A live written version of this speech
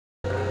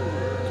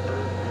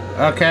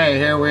Okay,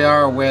 here we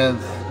are with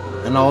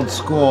an old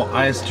school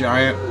ice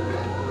giant.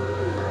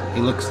 He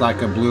looks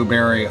like a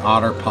blueberry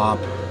otter pop.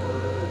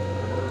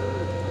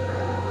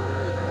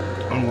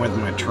 I'm with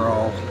my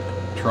troll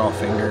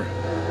finger.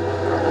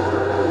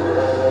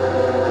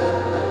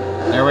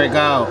 There we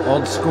go,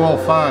 old school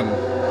fun.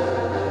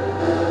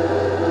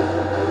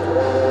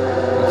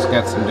 Let's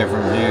get some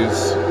different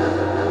views.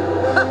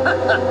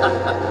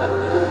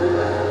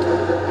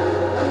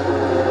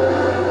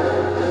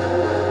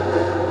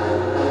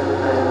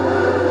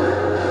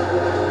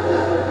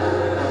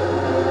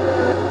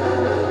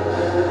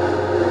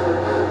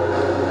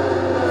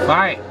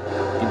 Fight,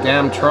 you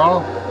damn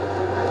troll.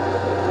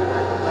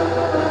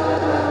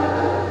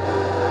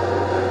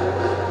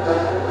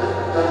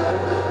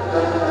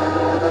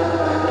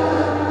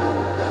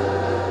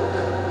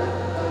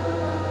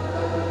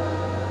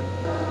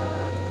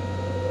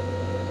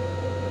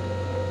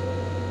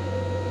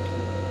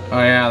 Oh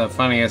yeah, the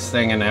funniest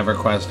thing in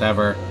Everquest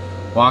ever.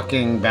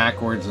 Walking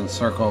backwards in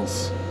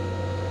circles.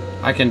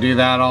 I can do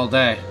that all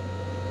day.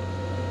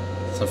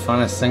 It's the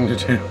funnest thing to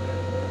do.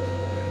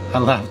 I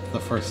laughed the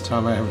first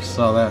time I ever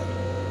saw that.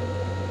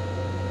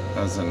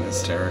 I was in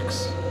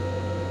hysterics.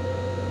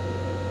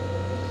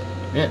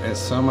 It is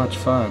so much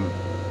fun.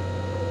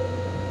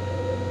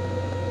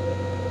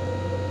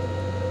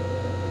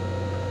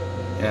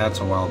 Yeah, it's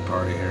a wild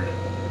party here.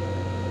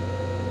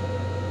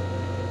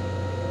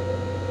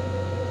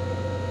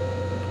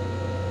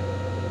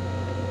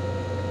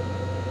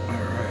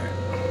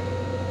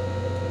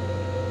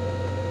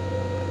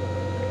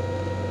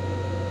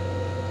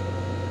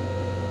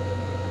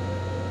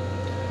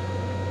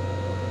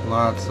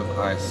 Lots of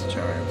ice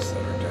giants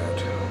that are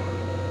dead.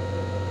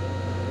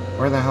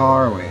 Where the hell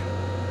are we?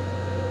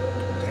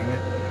 Dang it.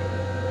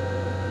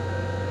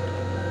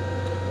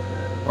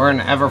 We're in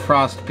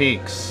Everfrost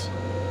Peaks.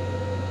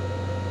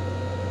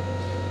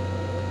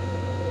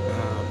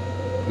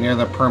 Near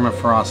the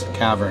Permafrost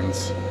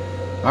Caverns.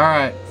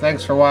 Alright,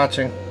 thanks for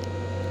watching.